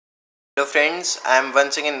Hello friends, I am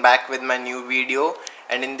once again back with my new video,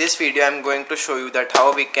 and in this video I am going to show you that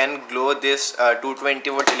how we can glow this 220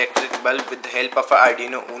 volt electric bulb with the help of a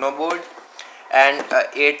Arduino Uno board and a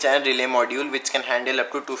 8-channel relay module which can handle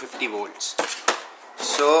up to 250 volts.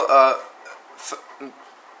 So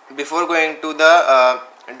before going to the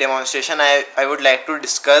demonstration, I would like to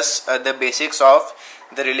discuss the basics of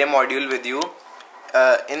the relay module with you.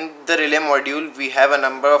 In the relay module we have a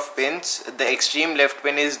number of pins. The extreme left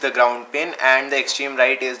pin is the ground pin and the extreme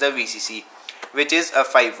right is the VCC, which is a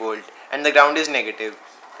 5 volt, and the ground is negative.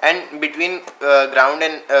 And between ground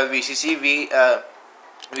and VCC we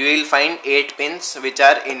will find 8 pins which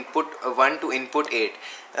are input 1 to input 8,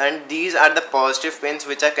 and these are the positive pins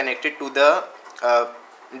which are connected to the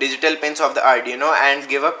digital pins of the Arduino and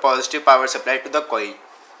give a positive power supply to the coil.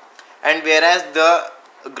 And whereas the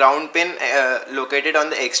ground pin located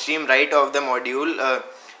on the extreme right of the module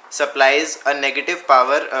supplies a negative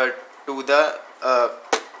power to the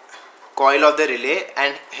coil of the relay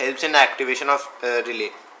and helps in the activation of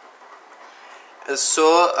relay.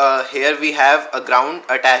 So here we have a ground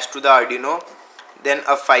attached to the Arduino, then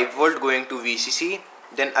a 5 volt going to VCC,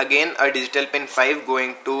 then again a digital pin 5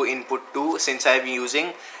 going to input 2, since I am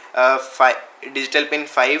using digital pin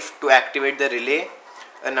 5 to activate the relay,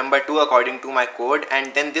 number 2 according to my code,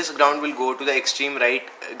 and then this ground will go to the extreme right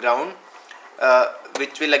ground,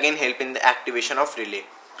 which will again help in the activation of relay.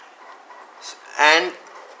 And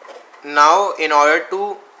now in order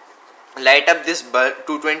to light up this bulb,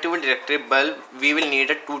 220 volt electric bulb, we will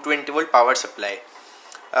need a 220 volt power supply,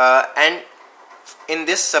 and in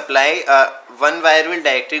this supply one wire will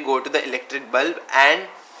directly go to the electric bulb and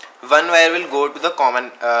one wire will go to the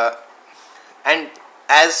common, and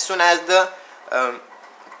as soon as the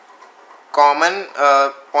common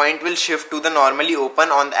point will shift to the normally open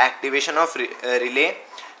on the activation of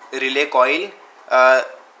relay coil,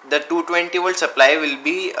 the 220 volt supply will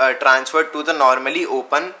be transferred to the normally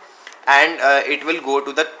open, and it will go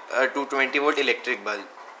to the 220 volt electric bulb.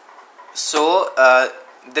 So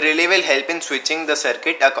the relay will help in switching the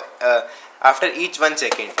circuit after each 1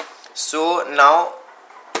 second. So now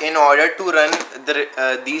in order to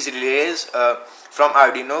run these relays from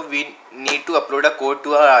Arduino, we need to upload a code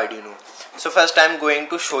to our Arduino. So first I am going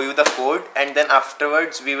to show you the code, and then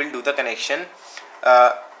afterwards we will do the connection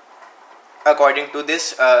according to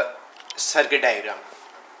this circuit diagram.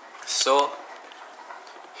 So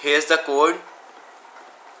here's the code,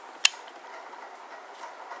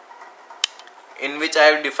 in which I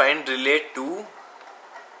have defined relay 2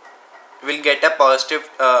 will get a positive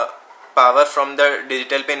power from the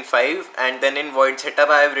digital pin 5, and then in void setup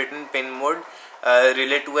I have written pin mode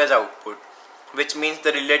relay 2 as output, which means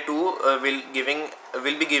the relay 2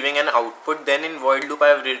 will be giving an output. Then in void loop I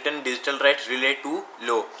have written digital right relay 2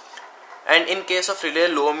 low, and in case of relay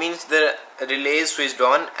low means the relay is switched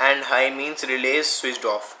on and high means relay is switched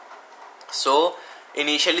off. So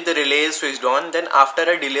initially the relay is switched on, then after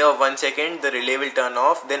a delay of 1 second the relay will turn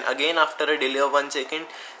off, then again after a delay of 1 second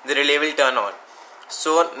the relay will turn on.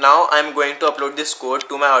 So now I am going to upload this code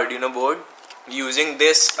to my Arduino board using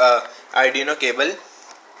this Arduino cable.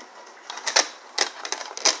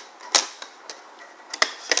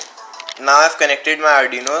 Now I have connected my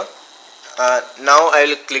Arduino. Now I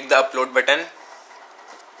will click the upload button,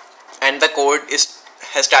 and the code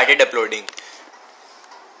has started uploading.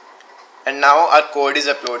 And now our code is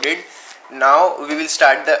uploaded. Now we will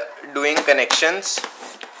start doing connections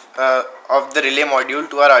of the relay module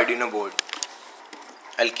to our Arduino board.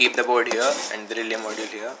 I'll keep the board here and the relay module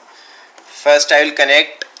here. First I will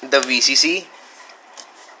connect the VCC,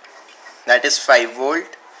 that is 5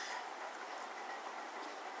 volt,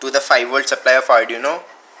 to the 5 volt supply of Arduino.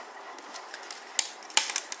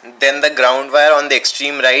 Then the ground wire on the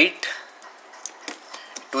extreme right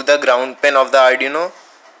to the ground pin of the Arduino.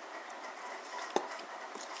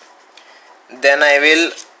 Then I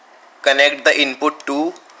will connect the input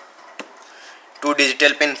 2 to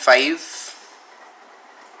digital pin 5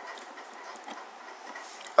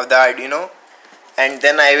 of the Arduino, and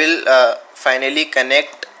then I will finally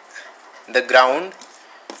connect the ground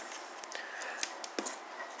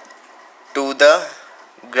to the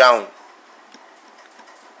ground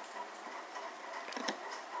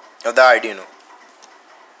of the Arduino.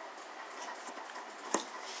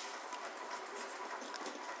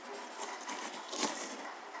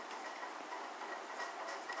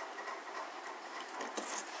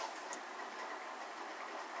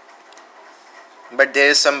 But there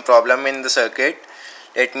is some problem in the circuit.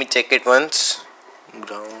 Let me check it once.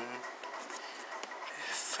 Ground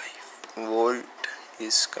 5 volt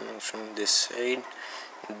is coming from this side,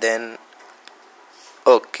 then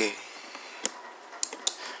okay,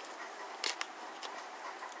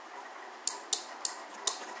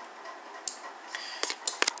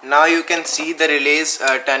 Now you can see the relays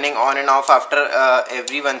turning on and off after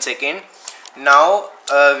every 1 second. Now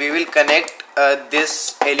we will connect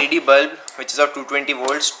this LED bulb, which is of 220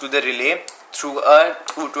 volts, to the relay through a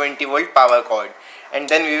 220 volt power cord, and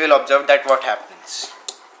then we will observe that what happens.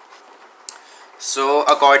 So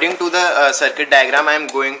according to the circuit diagram, I am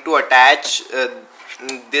going to attach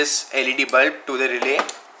this LED bulb to the relay,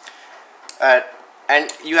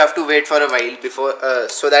 and you have to wait for a while before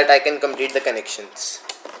so that I can complete the connections.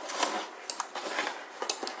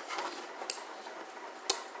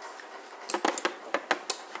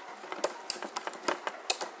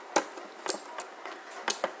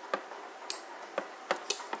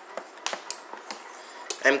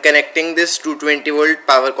 I am connecting this 220 volt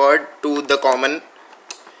power cord to the common,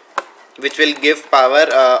 which will give power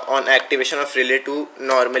on activation of relay to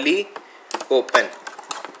normally open.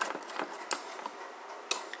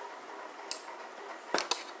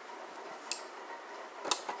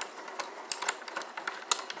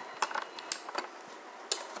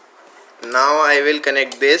 Now I will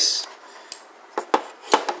connect this.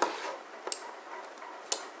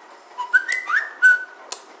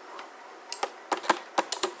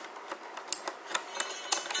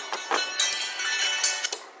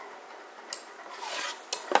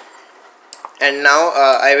 And now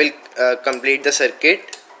I will complete the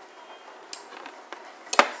circuit,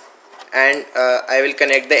 and I will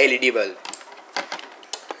connect the LED bulb.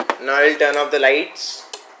 Now I will turn off the lights.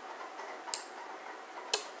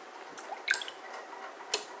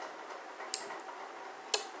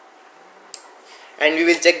 And we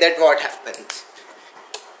will check that what happens.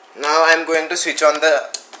 Now I am going to switch on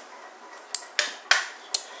the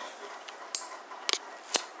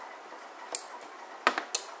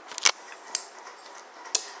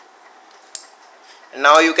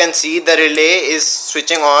Now you can see the relay is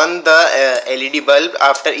switching on the LED bulb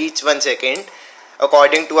after each 1 second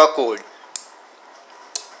according to a code.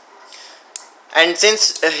 And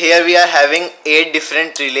since here we are having 8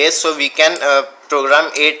 different relays, so we can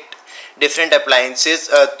program 8 different appliances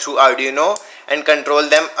through Arduino and control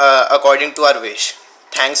them according to our wish.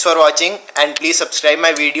 Thanks for watching, and please subscribe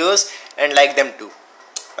my videos and like them too.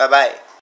 Bye bye.